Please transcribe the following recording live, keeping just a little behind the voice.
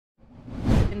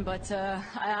But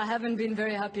I haven't been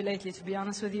very happy lately, to be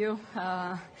honest with you.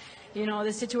 You know,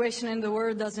 the situation in the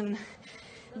world doesn't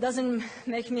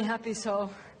make me happy, so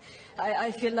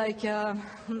I feel like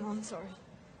I'm sorry.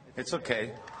 It's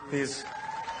okay. These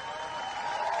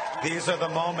are the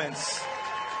moments.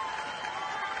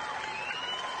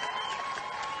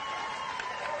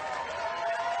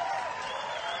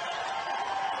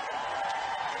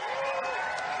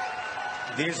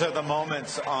 These are the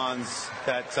moments, Ons,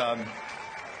 that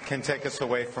can take us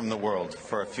away from the world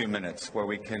for a few minutes, where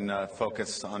we can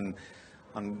focus on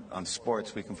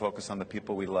sports, we can focus on the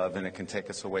people we love, and it can take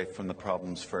us away from the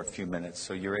problems for a few minutes.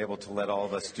 So you're able to let all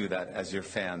of us do that as your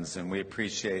fans, and we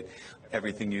appreciate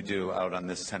everything you do out on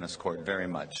this tennis court very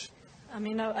much. I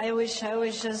mean, I wish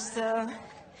just...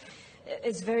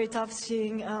 it's very tough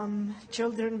seeing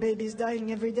children, babies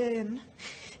dying every day, and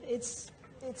it's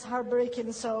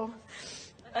heartbreaking. So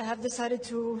I have decided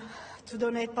to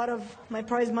donate part of my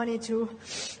prize money to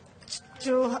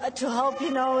help,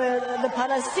 you know, the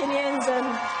Palestinians.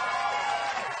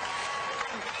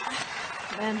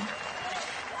 And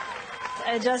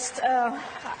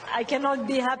I cannot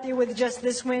be happy with just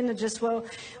this win. Just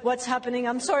what's happening.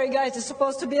 I'm sorry, guys. It's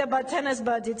supposed to be about tennis,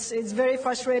 but it's very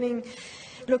frustrating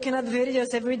looking at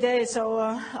videos every day. So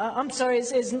I'm sorry.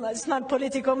 It's not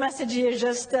political message here.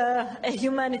 Just a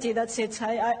humanity. That's it.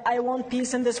 I want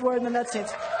peace in this world, and that's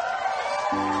it.